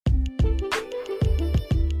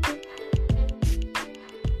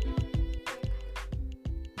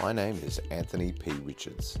My name is Anthony P.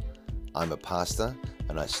 Richards. I'm a pastor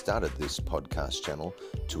and I started this podcast channel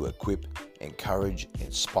to equip, encourage,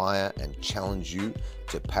 inspire and challenge you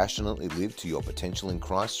to passionately live to your potential in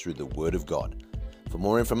Christ through the Word of God. For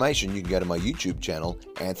more information, you can go to my YouTube channel,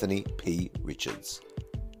 Anthony P. Richards.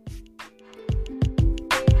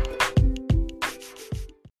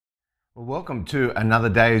 Well, welcome to another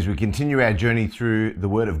day as we continue our journey through the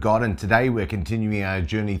Word of God, and today we're continuing our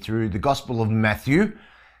journey through the Gospel of Matthew,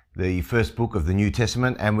 the first book of the New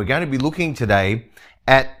Testament, and we're going to be looking today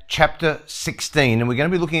at chapter 16, and we're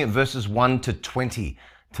going to be looking at verses 1 to 20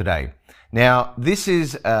 today. Now, this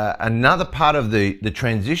is another part of the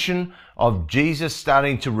transition of Jesus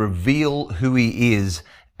starting to reveal who he is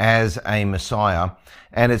as a Messiah,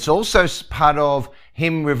 and it's also part of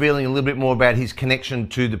him revealing a little bit more about his connection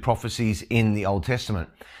to the prophecies in the Old Testament.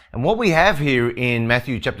 And what we have here in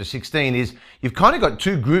Matthew chapter 16 is you've kind of got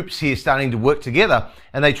two groups here starting to work together,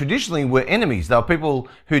 and they traditionally were enemies. They were people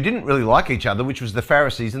who didn't really like each other, which was the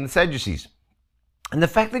Pharisees and the Sadducees. And the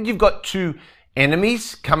fact that you've got two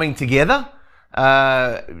enemies coming together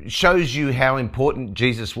shows you how important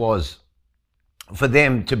Jesus was for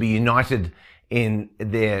them to be united in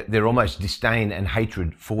their almost disdain and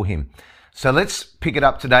hatred for him. So let's pick it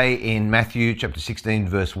up today in Matthew chapter 16,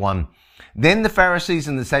 verse 1. Then the Pharisees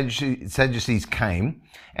and the Sadducees came,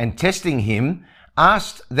 and testing him,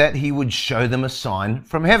 asked that he would show them a sign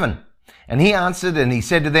from heaven. And he answered, and he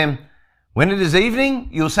said to them, when it is evening,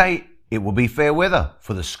 you'll say, it will be fair weather,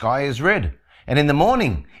 for the sky is red. And in the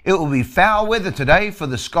morning, it will be foul weather today, for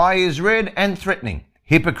the sky is red and threatening.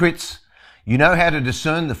 Hypocrites, you know how to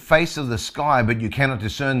discern the face of the sky, but you cannot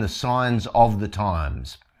discern the signs of the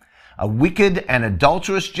times. A wicked and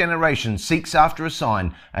adulterous generation seeks after a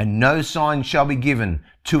sign, and no sign shall be given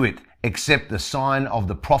to it except the sign of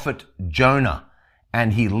the prophet Jonah.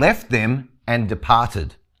 And he left them and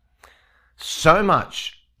departed. So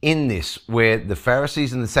much in this where the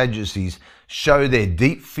Pharisees and the Sadducees show their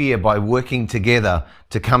deep fear by working together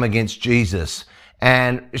to come against Jesus.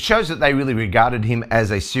 And it shows that they really regarded him as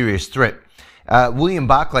a serious threat. William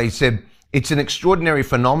Barclay said, it's an extraordinary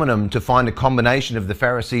phenomenon to find a combination of the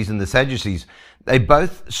Pharisees and the Sadducees. They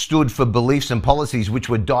both stood for beliefs and policies which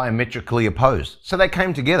were diametrically opposed. So they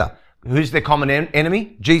came together. Who's their common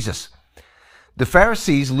enemy? Jesus. The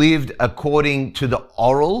Pharisees lived according to the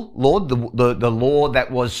oral law, the law that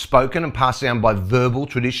was spoken and passed down by verbal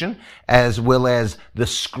tradition, as well as the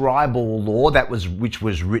scribal law which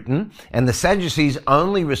was written. And the Sadducees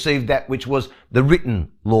only received that which was the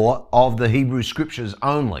written law of the Hebrew scriptures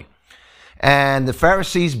only. And the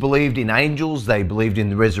Pharisees believed in angels, they believed in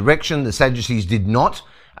the resurrection. The Sadducees did not.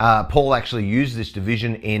 Paul actually used this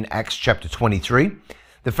division in Acts chapter 23.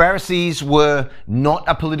 The Pharisees were not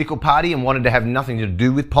a political party and wanted to have nothing to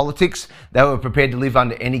do with politics. They were prepared to live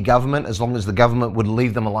under any government as long as the government would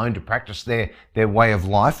leave them alone to practice their way of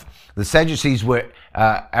life. The Sadducees were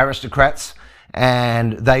aristocrats,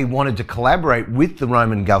 and they wanted to collaborate with the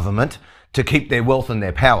Roman government to keep their wealth and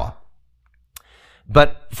their power.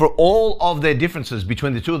 But for all of their differences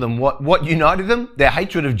between the two of them, what united them? Their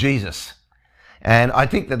hatred of Jesus. And I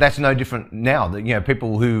think that that's no different now. That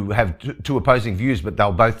people who have two opposing views, but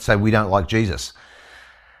they'll both say we don't like Jesus.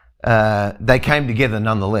 They came together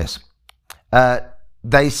nonetheless.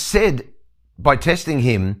 They said by testing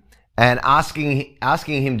him and asking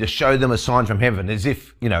him to show them a sign from heaven, as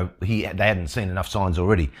if they hadn't seen enough signs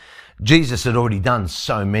already. Jesus had already done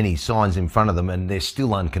so many signs in front of them, and they're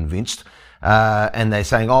still unconvinced. And they're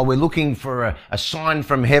saying, we're looking for a sign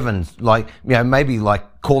from heaven, maybe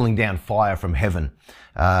like calling down fire from heaven.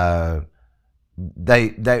 They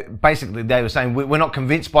were saying, we're not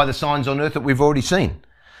convinced by the signs on earth that we've already seen.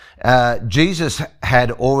 Jesus had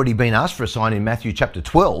already been asked for a sign in Matthew chapter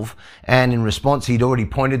 12, and in response, he'd already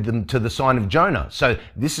pointed them to the sign of Jonah. So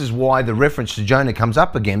this is why the reference to Jonah comes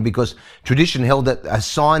up again, because tradition held that a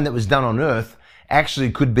sign that was done on earth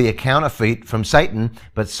actually could be a counterfeit from Satan,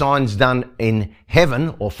 but signs done in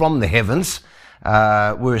heaven or from the heavens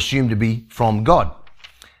were assumed to be from God.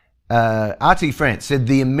 R.T. France said,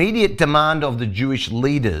 the immediate demand of the Jewish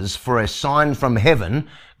leaders for a sign from heaven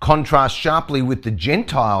contrasts sharply with the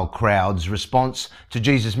Gentile crowd's response to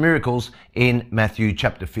Jesus' miracles in Matthew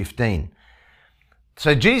chapter 15.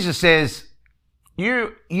 So Jesus says,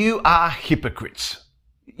 you are hypocrites.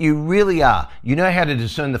 You really are. You know how to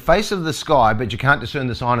discern the face of the sky, but you can't discern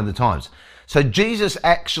the sign of the times. So Jesus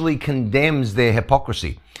actually condemns their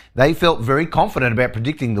hypocrisy. They felt very confident about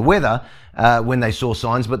predicting the weather when they saw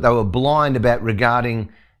signs, but they were blind about regarding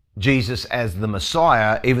Jesus as the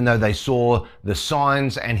Messiah, even though they saw the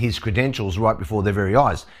signs and his credentials right before their very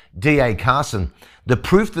eyes. D.A. Carson, the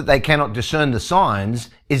proof that they cannot discern the signs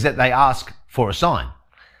is that they ask for a sign.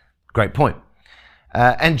 Great point.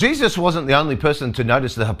 And Jesus wasn't the only person to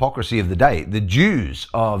notice the hypocrisy of the day. The Jews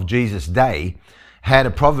of Jesus' day had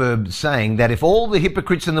a proverb saying that if all the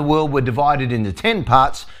hypocrites in the world were divided into 10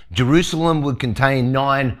 parts, Jerusalem would contain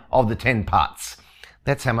 9 of the 10 parts.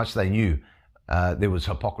 That's how much they knew there was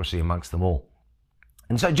hypocrisy amongst them all.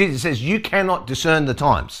 And so Jesus says, you cannot discern the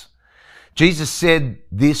times. Jesus said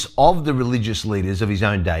this of the religious leaders of his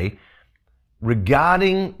own day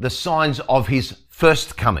regarding the signs of his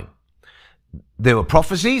first coming. There were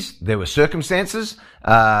prophecies, there were circumstances,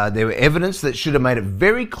 there were evidence that should have made it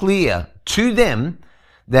very clear to them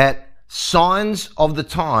that signs of the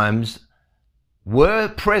times were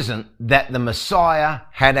present that the Messiah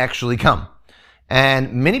had actually come.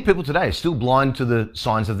 And many people today are still blind to the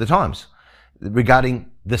signs of the times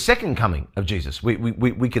regarding the second coming of Jesus.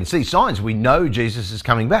 We can see signs. We know Jesus is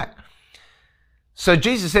coming back. So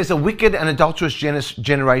Jesus says, a wicked and adulterous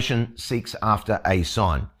generation seeks after a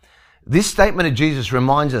sign. This statement of Jesus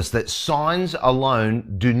reminds us that signs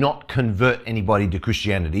alone do not convert anybody to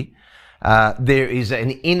Christianity. There is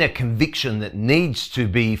an inner conviction that needs to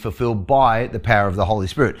be fulfilled by the power of the Holy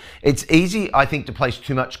Spirit. It's easy, I think, to place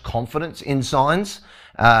too much confidence in signs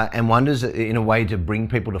and wonders in a way to bring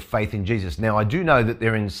people to faith in Jesus. Now, I do know that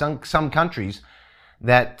there are in some countries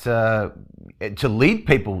that to lead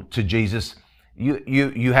people to Jesus,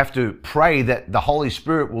 you have to pray that the Holy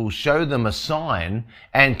Spirit will show them a sign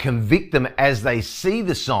and convict them as they see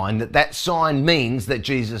the sign, that sign means that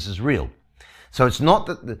Jesus is real. So it's not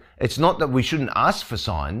that we shouldn't ask for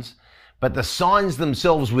signs, but the signs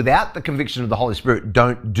themselves without the conviction of the Holy Spirit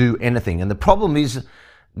don't do anything. And the problem is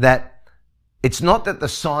that it's not that the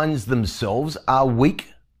signs themselves are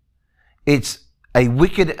weak. It's a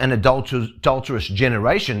wicked and adulterous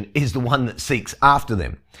generation is the one that seeks after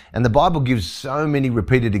them. And the Bible gives so many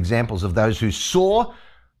repeated examples of those who saw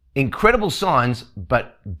incredible signs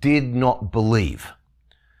but did not believe.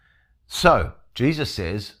 So Jesus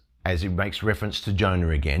says, as he makes reference to Jonah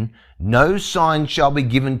again, no sign shall be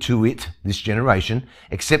given to it, this generation,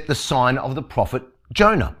 except the sign of the prophet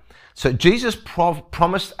Jonah. So Jesus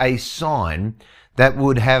promised a sign that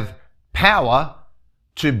would have power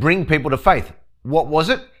to bring people to faith. What was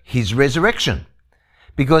it? His resurrection.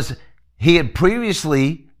 Because he had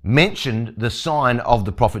previously mentioned the sign of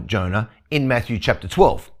the prophet Jonah in Matthew chapter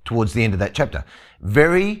 12, towards the end of that chapter,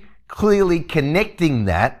 very clearly connecting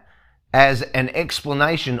that as an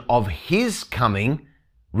explanation of his coming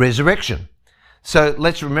resurrection. So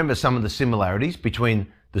let's remember some of the similarities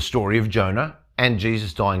between the story of Jonah and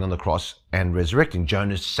Jesus dying on the cross and resurrecting.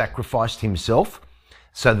 Jonah sacrificed himself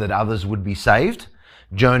so that others would be saved.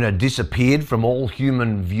 Jonah disappeared from all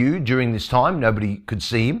human view during this time. Nobody could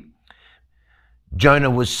see him. Jonah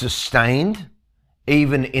was sustained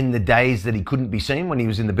even in the days that he couldn't be seen when he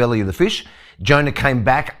was in the belly of the fish. Jonah came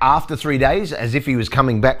back after 3 days as if he was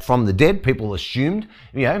coming back from the dead. People assumed,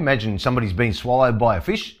 imagine somebody's been swallowed by a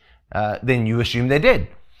fish, then you assume they're dead.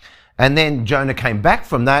 And then Jonah came back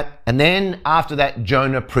from that. And then after that,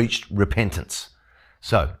 Jonah preached repentance.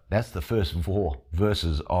 So that's the first 4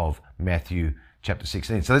 verses of Matthew chapter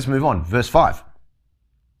 16. So let's move on. Verse 5.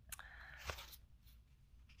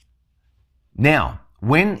 Now,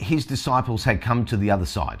 when his disciples had come to the other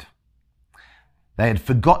side, they had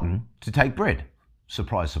forgotten to take bread.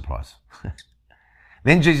 Surprise, surprise.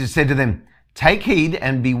 Then Jesus said to them, take heed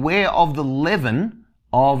and beware of the leaven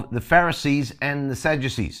of the Pharisees and the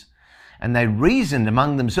Sadducees. And they reasoned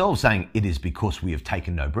among themselves, saying, it is because we have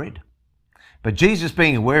taken no bread. But Jesus,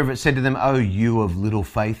 being aware of it, said to them, O you of little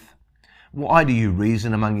faith, why do you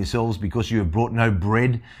reason among yourselves because you have brought no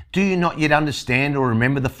bread? Do you not yet understand or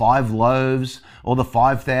remember the 5 loaves or the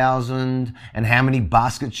 5,000 and how many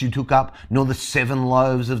baskets you took up, nor the 7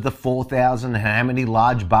 loaves of the 4,000 and how many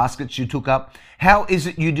large baskets you took up? How is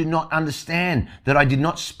it you do not understand that I did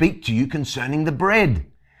not speak to you concerning the bread,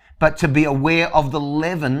 but to be aware of the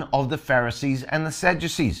leaven of the Pharisees and the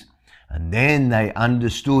Sadducees? And then they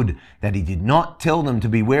understood that he did not tell them to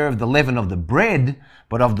beware of the leaven of the bread,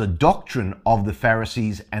 but of the doctrine of the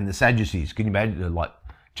Pharisees and the Sadducees. Can you imagine, like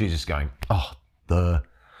Jesus going,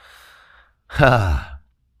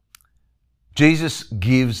 Jesus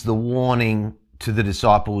gives the warning to the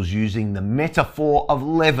disciples using the metaphor of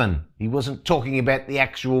leaven. He wasn't talking about the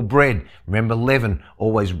actual bread. Remember, leaven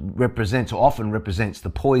always often represents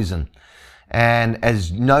the poison. And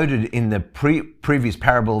as noted in the previous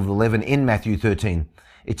parable of the leaven in Matthew 13,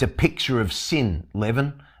 it's a picture of sin,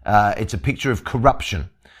 leaven. It's a picture of corruption.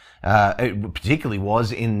 It particularly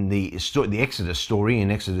was in the Exodus story,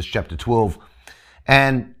 in Exodus chapter 12.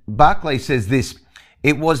 And Barclay says this: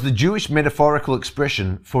 it was the Jewish metaphorical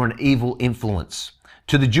expression for an evil influence.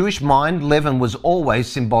 To the Jewish mind, leaven was always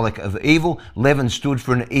symbolic of evil. Leaven stood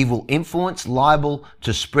for an evil influence, liable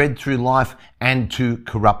to spread through life and to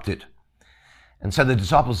corrupt it. And so the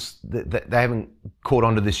disciples, they haven't caught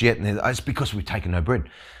on to this yet, and it's because we've taken no bread.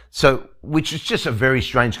 So, which is just a very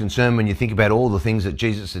strange concern when you think about all the things that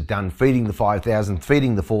Jesus had done, feeding the 5,000,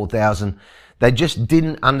 feeding the 4,000. They just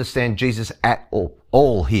didn't understand Jesus at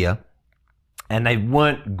all here. And they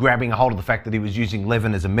weren't grabbing a hold of the fact that he was using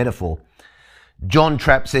leaven as a metaphor. John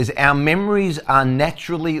Trapp says, our memories are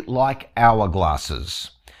naturally like hourglasses,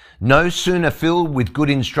 no sooner filled with good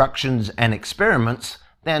instructions and experiments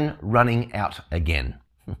than running out again.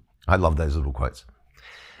 I love those little quotes.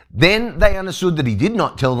 Then they understood that he did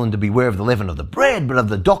not tell them to beware of the leaven of the bread, but of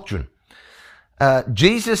the doctrine.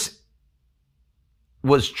 Jesus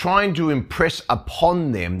was trying to impress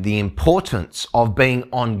upon them the importance of being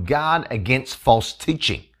on guard against false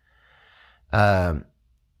teaching.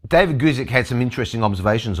 David Guzik had some interesting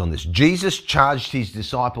observations on this. Jesus charged his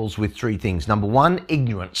disciples with three things. Number one,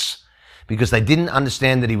 ignorance, because they didn't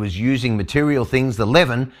understand that he was using material things, the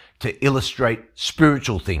leaven, to illustrate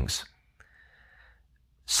spiritual things.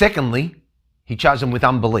 Secondly, he charged them with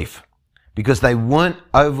unbelief, because they weren't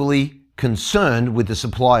overly concerned with the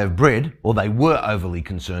supply of bread, or they were overly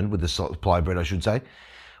concerned with the supply of bread, I should say,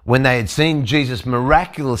 when they had seen Jesus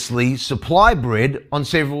miraculously supply bread on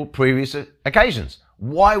several previous occasions.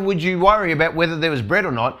 Why would you worry about whether there was bread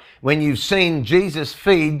or not when you've seen Jesus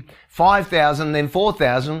feed 5,000, then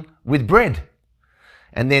 4,000 with bread?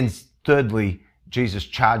 And then thirdly, Jesus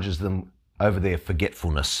charges them over their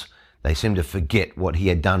forgetfulness. They seem to forget what he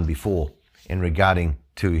had done before in regarding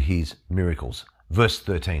to his miracles. Verse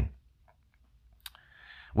 13.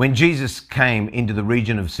 When Jesus came into the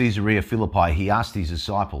region of Caesarea Philippi, he asked his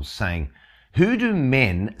disciples, saying, who do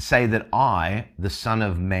men say that I, the Son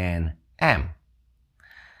of Man, am?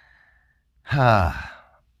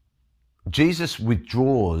 Jesus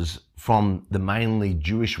withdraws from the mainly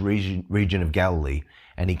Jewish region of Galilee,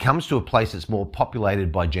 and he comes to a place that's more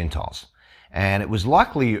populated by Gentiles. And it was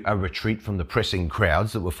likely a retreat from the pressing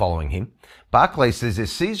crowds that were following him. Barclay says that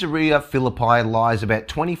Caesarea Philippi lies about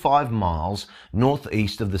 25 miles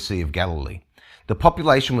northeast of the Sea of Galilee. The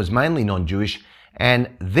population was mainly non-Jewish, and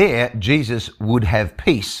there Jesus would have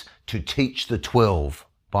peace to teach the 12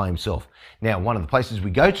 by himself. Now, one of the places we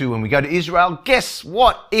go to when we go to Israel, guess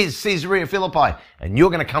what is Caesarea Philippi? And you're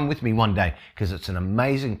going to come with me one day, because it's an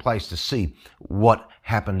amazing place to see what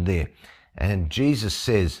happened there. And Jesus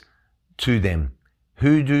says to them,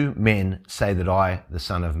 who do men say that I, the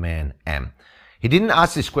Son of Man, am? He didn't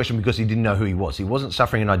ask this question because he didn't know who he was. He wasn't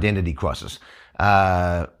suffering an identity crisis,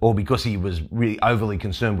 or because he was really overly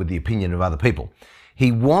concerned with the opinion of other people.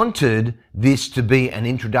 He wanted this to be an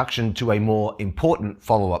introduction to a more important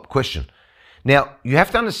follow-up question. Now, you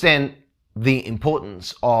have to understand the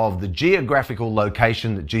importance of the geographical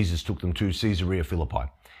location that Jesus took them to, Caesarea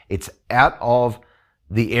Philippi. It's out of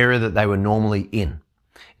the area that they were normally in.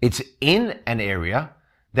 It's in an area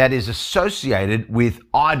that is associated with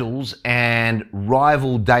idols and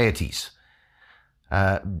rival deities.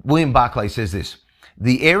 William Barclay says this: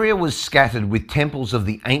 the area was scattered with temples of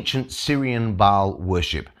the ancient Syrian Baal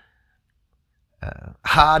worship.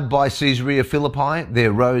 Hard by Caesarea Philippi,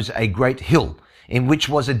 there rose a great hill in which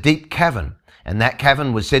was a deep cavern, and that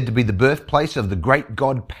cavern was said to be the birthplace of the great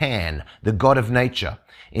god Pan, the god of nature.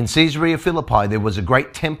 In Caesarea Philippi, there was a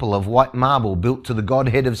great temple of white marble built to the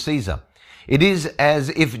godhead of Caesar. It is as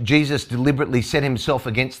if Jesus deliberately set himself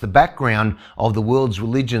against the background of the world's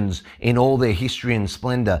religions in all their history and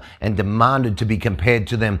splendor, and demanded to be compared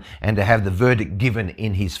to them and to have the verdict given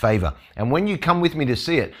in his favor. And when you come with me to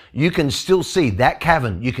see it, you can still see that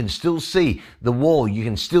cavern. You can still see the wall. You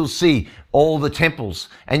can still see all the temples.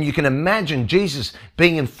 And you can imagine Jesus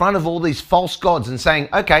being in front of all these false gods and saying,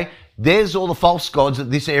 okay, there's all the false gods that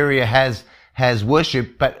this area has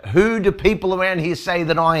worshipped, but who do people around here say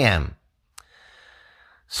that I am?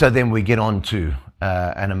 So then we get on to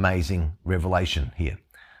an amazing revelation here.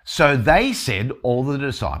 So they said, all the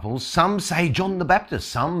disciples, some say John the Baptist,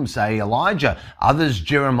 some say Elijah, others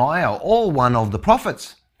Jeremiah, or one of the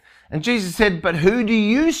prophets. And Jesus said, but who do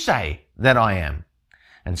you say that I am?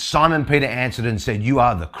 And Simon Peter answered and said, you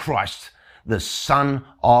are the Christ, the Son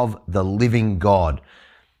of the living God.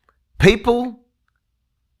 People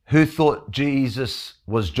who thought Jesus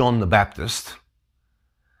was John the Baptist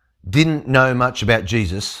didn't know much about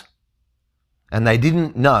Jesus, and they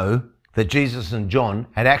didn't know that Jesus and John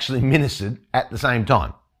had actually ministered at the same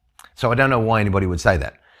time. So I don't know why anybody would say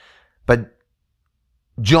that. But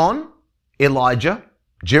John, Elijah,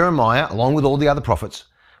 Jeremiah, along with all the other prophets,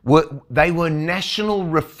 they were national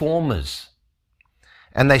reformers.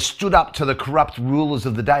 And they stood up to the corrupt rulers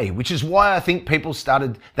of the day, which is why I think people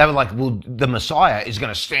they were like, well, the Messiah is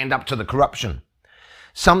going to stand up to the corruption.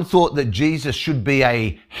 Some thought that Jesus should be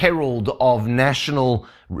a herald of national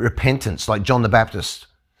repentance, like John the Baptist.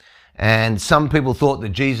 And some people thought that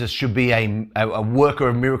Jesus should be a worker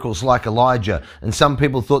of miracles like Elijah. And some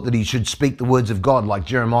people thought that he should speak the words of God like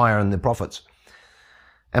Jeremiah and the prophets.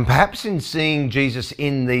 And perhaps in seeing Jesus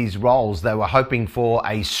in these roles, they were hoping for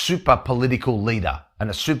a super political leader and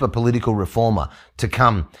a super political reformer to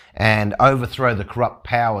come and overthrow the corrupt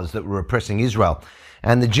powers that were oppressing Israel.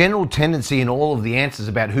 And the general tendency in all of the answers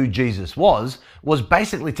about who Jesus was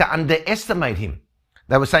basically to underestimate him.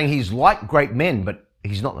 They were saying he's like great men, but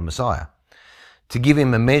he's not the Messiah. To give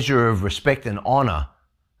him a measure of respect and honor,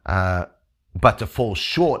 but to fall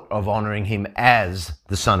short of honoring him as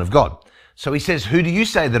the Son of God. So he says, who do you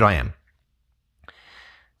say that I am?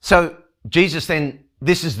 So Jesus then,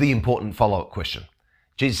 this is the important follow-up question.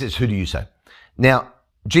 Jesus says, who do you say? Now,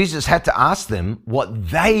 Jesus had to ask them what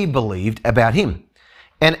they believed about him.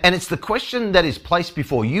 And it's the question that is placed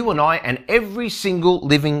before you and I and every single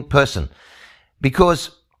living person.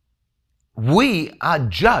 Because we are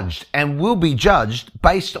judged and will be judged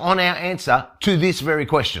based on our answer to this very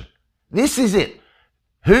question. This is it.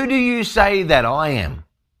 Who do you say that I am?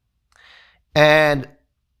 And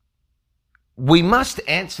we must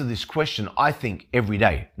answer this question, I think, every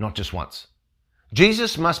day, not just once.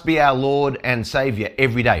 Jesus must be our Lord and Savior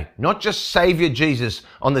every day, not just Savior Jesus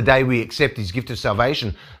on the day we accept his gift of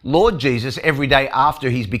salvation, Lord Jesus every day after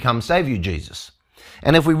he's become Savior Jesus.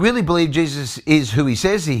 And if we really believe Jesus is who he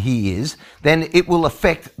says he is, then it will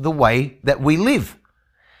affect the way that we live.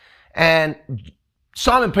 And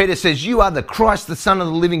Simon Peter says, you are the Christ, the Son of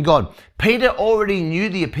the living God. Peter already knew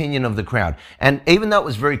the opinion of the crowd. And even though it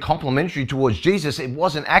was very complimentary towards Jesus, it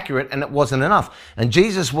wasn't accurate and it wasn't enough. And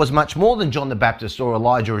Jesus was much more than John the Baptist or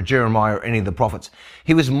Elijah or Jeremiah or any of the prophets.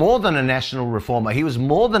 He was more than a national reformer. He was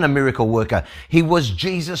more than a miracle worker. He was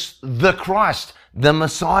Jesus the Christ, the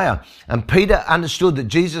Messiah. And Peter understood that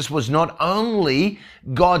Jesus was not only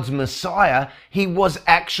God's Messiah, he was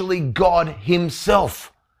actually God himself.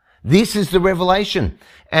 This is the revelation.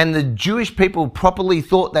 And the Jewish people properly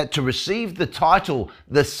thought that to receive the title,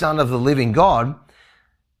 the Son of the living God,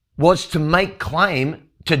 was to make claim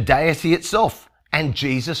to deity itself. And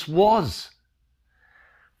Jesus was.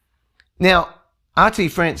 Now, R.T.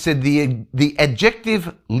 France said the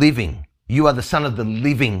adjective living, you are the Son of the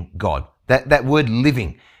living God. That word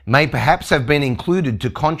living may perhaps have been included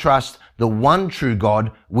to contrast the one true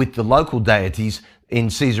God with the local deities in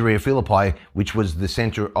Caesarea Philippi, which was the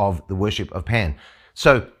center of the worship of Pan.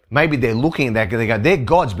 So maybe they're looking at that, they go, they're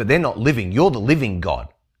gods, but they're not living. You're the living God.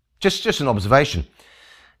 Just an observation.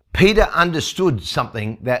 Peter understood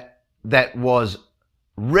something that was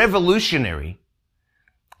revolutionary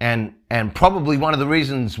and probably one of the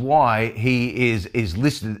reasons why he is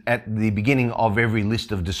listed at the beginning of every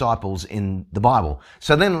list of disciples in the Bible.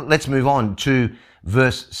 So then let's move on to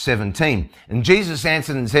verse 17. And Jesus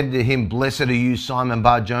answered and said to him, blessed are you, Simon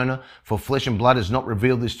Bar-Jonah, for flesh and blood has not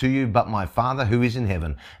revealed this to you, but my Father who is in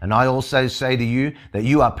heaven. And I also say to you that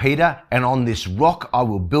you are Peter, and on this rock I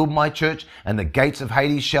will build my church, and the gates of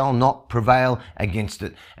Hades shall not prevail against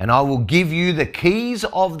it. And I will give you the keys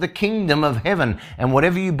of the kingdom of heaven, and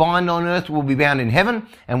whatever you bind on earth will be bound in heaven,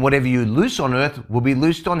 and whatever you loose on earth will be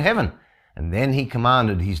loosed on heaven. And then he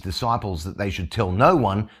commanded his disciples that they should tell no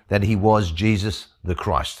one that he was Jesus the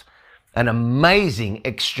Christ. An amazing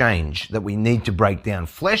exchange that we need to break down.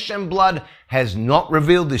 Flesh and blood has not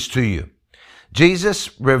revealed this to you.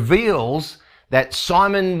 Jesus reveals that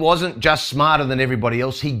Simon wasn't just smarter than everybody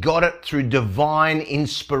else. He got it through divine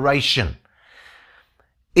inspiration.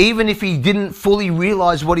 Even if he didn't fully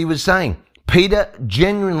realize what he was saying, Peter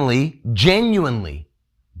genuinely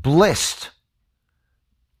blessed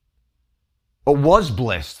or was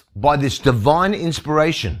blessed by this divine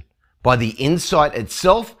inspiration, by the insight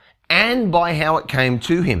itself and by how it came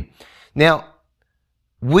to him. Now,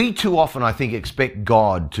 we too often, I think, expect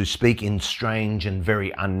God to speak in strange and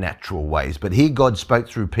very unnatural ways. But here God spoke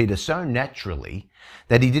through Peter so naturally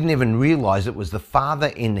that he didn't even realize it was the Father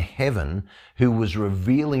in heaven who was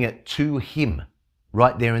revealing it to him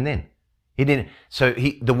right there and then. He didn't. So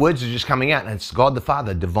the words are just coming out, and it's God the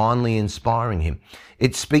Father divinely inspiring him.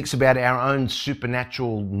 It speaks about our own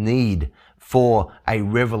supernatural need for a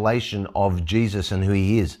revelation of Jesus and who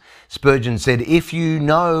he is. Spurgeon said, if you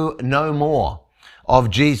know no more of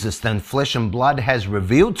Jesus than flesh and blood has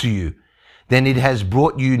revealed to you, then it has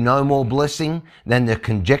brought you no more blessing than the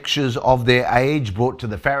conjectures of their age brought to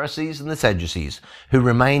the Pharisees and the Sadducees, who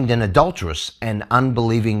remained an adulterous and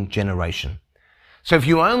unbelieving generation. So if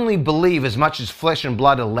you only believe as much as flesh and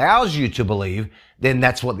blood allows you to believe, then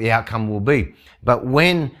that's what the outcome will be. But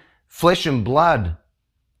when flesh and blood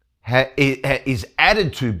is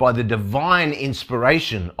added to by the divine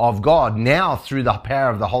inspiration of God, now through the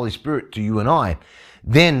power of the Holy Spirit to you and I,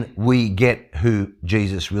 then we get who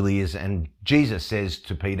Jesus really is. And Jesus says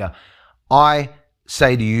to Peter, I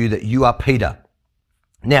say to you that you are Peter.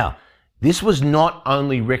 Now, this was not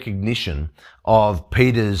only recognition of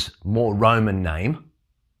Peter's more Roman name,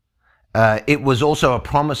 it was also a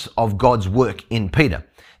promise of God's work in Peter.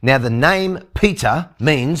 Now, the name Peter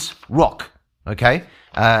means rock, okay?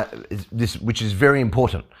 Which is very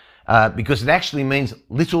important because it actually means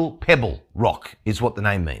little pebble rock is what the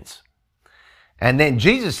name means. And then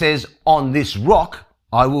Jesus says, on this rock,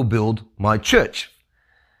 I will build my church.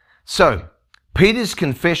 So, Peter's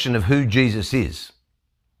confession of who Jesus is.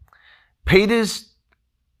 Peter's,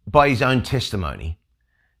 by his own testimony,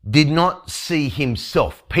 did not see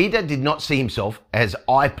himself. Peter did not see himself as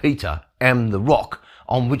I, Peter, am the rock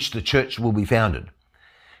on which the church will be founded.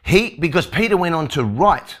 Because Peter went on to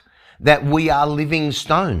write that we are living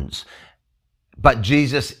stones, but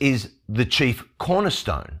Jesus is the chief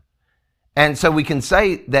cornerstone. And so we can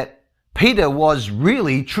say that Peter was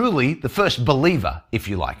really, truly the first believer, if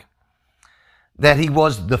you like. That he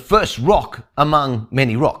was the first rock among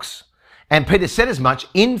many rocks. And Peter said as much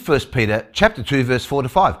in 1 Peter chapter 2, verse 4 to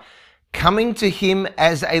 5. Coming to him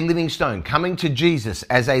as a living stone, coming to Jesus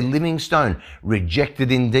as a living stone,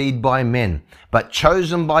 rejected indeed by men, but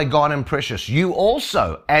chosen by God and precious. You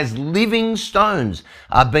also, as living stones,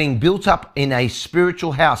 are being built up in a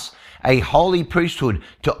spiritual house, a holy priesthood,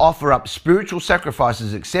 to offer up spiritual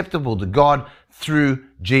sacrifices acceptable to God through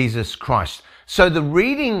Jesus Christ. So the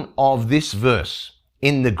reading of this verse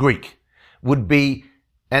in the Greek would be,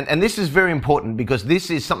 and this is very important because this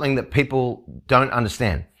is something that people don't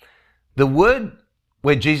understand. The word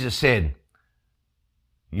where Jesus said,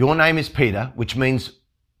 your name is Peter, which means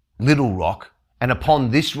little rock, and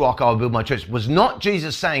upon this rock I will build my church, was not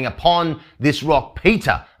Jesus saying, upon this rock,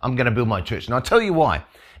 Peter, I'm going to build my church. And I'll tell you why.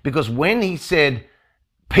 Because when he said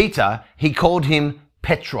Peter, he called him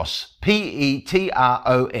Petros,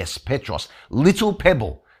 Petros, Petros, little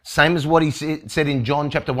pebble, same as what he said in John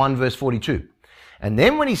chapter 1, verse 42. And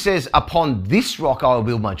then when he says, upon this rock I will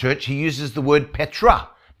build my church, he uses the word Petra,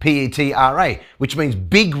 Petra, which means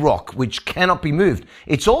big rock, which cannot be moved.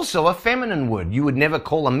 It's also a feminine word. You would never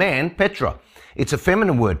call a man Petra. It's a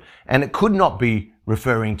feminine word, and it could not be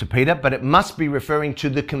referring to Peter, but it must be referring to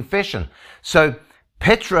the confession. So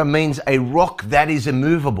Petra means a rock that is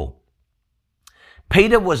immovable.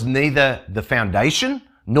 Peter was neither the foundation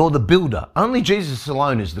nor the builder. Only Jesus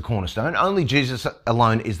alone is the cornerstone. Only Jesus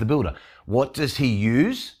alone is the builder. What does he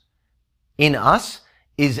use in us?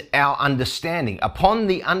 Is our understanding. Upon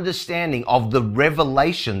the understanding of the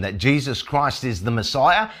revelation that Jesus Christ is the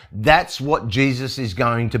Messiah, that's what Jesus is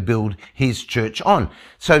going to build his church on.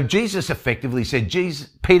 So Jesus effectively said,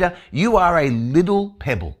 Peter, you are a little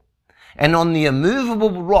pebble. And on the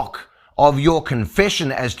immovable rock of your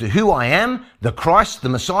confession as to who I am, the Christ, the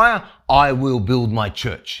Messiah, I will build my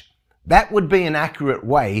church. That would be an accurate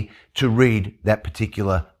way to read that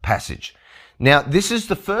particular passage. Now, this is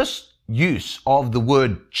the first use of the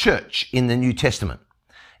word church in the New Testament,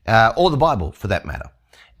 or the Bible for that matter.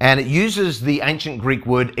 And it uses the ancient Greek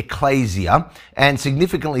word ecclesia, and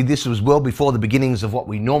significantly this was well before the beginnings of what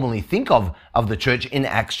we normally think of the church in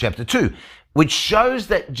Acts chapter 2, which shows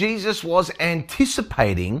that Jesus was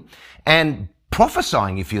anticipating and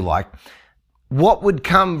prophesying, if you like, what would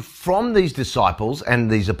come from these disciples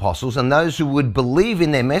and these apostles and those who would believe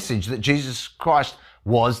in their message that Jesus Christ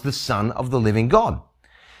was the Son of the living God.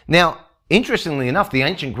 Now, interestingly enough, the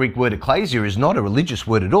ancient Greek word ecclesia is not a religious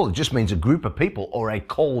word at all. It just means a group of people or a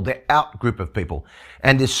called out group of people.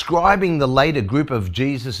 And describing the later group of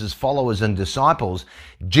Jesus' followers and disciples,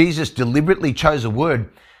 Jesus deliberately chose a word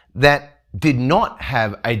that did not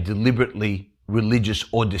have a deliberately religious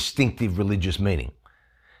or distinctive religious meaning.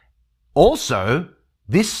 Also,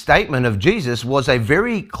 this statement of Jesus was a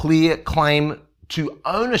very clear claim to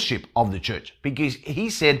ownership of the church because he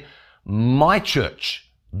said, my church.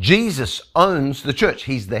 Jesus owns the church.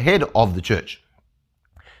 He's the head of the church.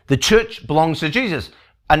 The church belongs to Jesus.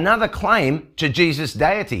 Another claim to Jesus'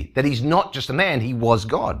 deity, that he's not just a man, he was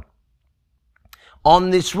God.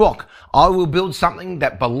 On this rock, I will build something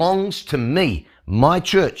that belongs to me, my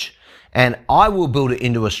church, and I will build it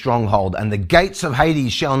into a stronghold, and the gates of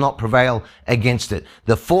Hades shall not prevail against it.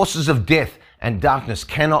 The forces of death and darkness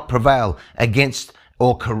cannot prevail against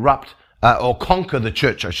or conquer the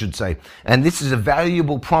church, I should say. And this is a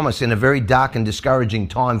valuable promise in a very dark and discouraging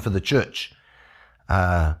time for the church.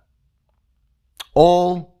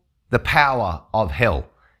 All the power of hell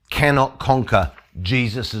cannot conquer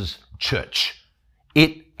Jesus' church.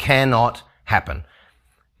 It cannot happen.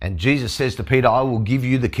 And Jesus says to Peter, I will give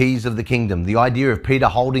you the keys of the kingdom. The idea of Peter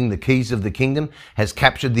holding the keys of the kingdom has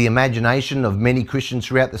captured the imagination of many Christians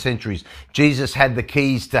throughout the centuries. Jesus had the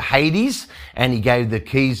keys to Hades, and he gave the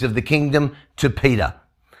keys of the kingdom to Peter.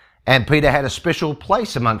 And Peter had a special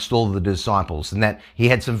place amongst all the disciples, in that he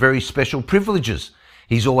had some very special privileges.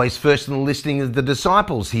 He's always first in the listing of the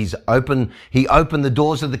disciples. He opened the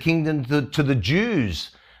doors of the kingdom to the Jews,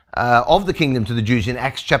 in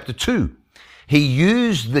Acts chapter 2. He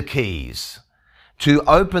used the keys to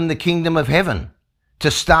open the kingdom of heaven, to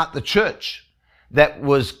start the church that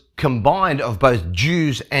was combined of both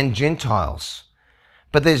Jews and Gentiles.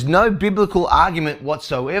 But there's no biblical argument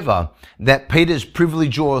whatsoever that Peter's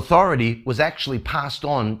privilege or authority was actually passed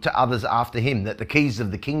on to others after him, that the keys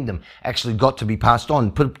of the kingdom actually got to be passed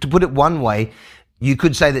on. To put it one way, you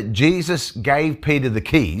could say that Jesus gave Peter the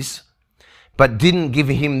keys, but didn't give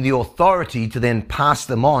him the authority to then pass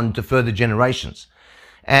them on to further generations.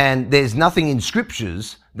 And there's nothing in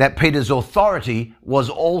scriptures that Peter's authority was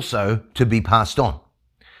also to be passed on.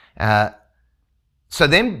 So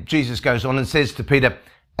then Jesus goes on and says to Peter,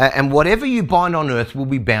 and whatever you bind on earth will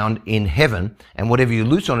be bound in heaven, and whatever you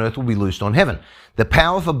loose on earth will be loosed on heaven. The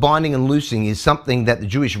power for binding and loosing is something that the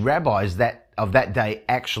Jewish rabbis of that day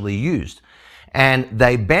actually used. And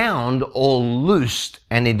they bound or loosed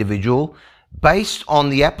an individual based on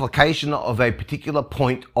the application of a particular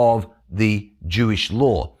point of the Jewish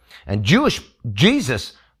law. And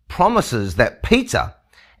Jesus promises that Peter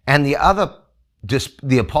and the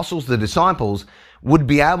apostles, the disciples, would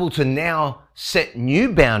be able to now set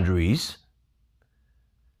new boundaries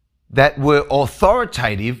that were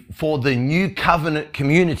authoritative for the new covenant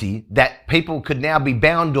community, that people could now be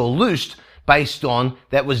bound or loosed based on,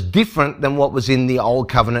 that was different than what was in the Old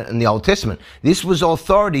Covenant and the Old Testament. This was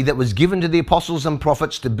authority that was given to the apostles and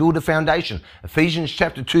prophets to build a foundation. Ephesians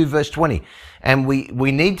chapter 2 verse 20. And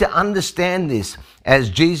we need to understand this as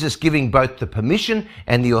Jesus giving both the permission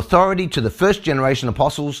and the authority to the first generation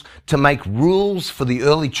apostles to make rules for the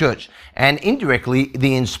early church, and indirectly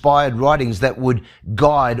the inspired writings that would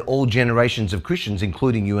guide all generations of Christians,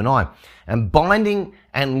 including you and I. And binding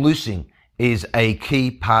and loosing is a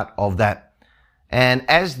key part of that. And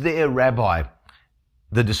as their rabbi,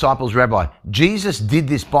 the disciples' rabbi, Jesus did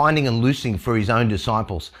this binding and loosing for his own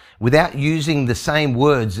disciples without using the same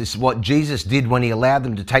words. This is what Jesus did when he allowed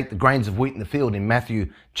them to take the grains of wheat in the field in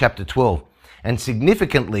Matthew chapter 12. And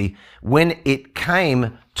significantly, when it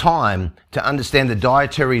came time to understand the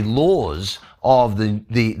dietary laws of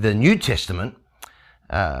the New Testament,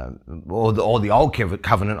 or the Old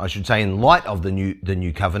Covenant, I should say, in light of the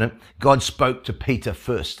New Covenant, God spoke to Peter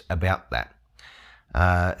first about that.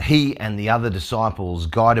 He and the other disciples,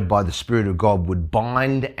 guided by the Spirit of God, would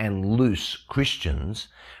bind and loose Christians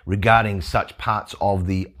regarding such parts of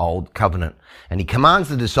the Old Covenant. And he commands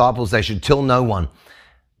the disciples they should tell no one.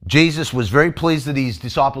 Jesus was very pleased that his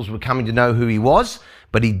disciples were coming to know who he was,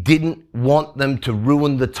 but he didn't want them to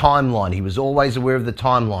ruin the timeline. He was always aware of the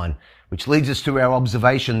timeline, which leads us to our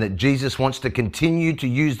observation that Jesus wants to continue to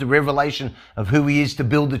use the revelation of who he is to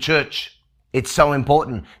build the church. It's so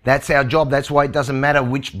important. That's our job. That's why it doesn't matter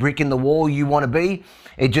which brick in the wall you want to be.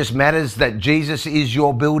 It just matters that Jesus is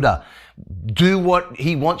your builder. Do what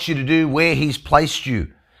he wants you to do where he's placed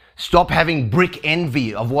you. Stop having brick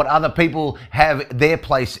envy of what other people have their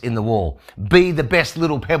place in the wall. Be the best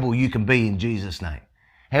little pebble you can be in Jesus' name.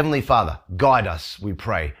 Heavenly Father, guide us, we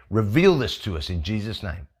pray. Reveal this to us in Jesus'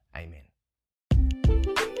 name. Amen.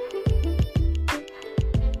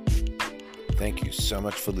 Thank you so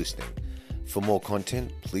much for listening. For more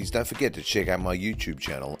content, please don't forget to check out my YouTube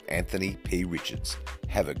channel, Anthony P. Richards.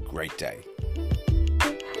 Have a great day.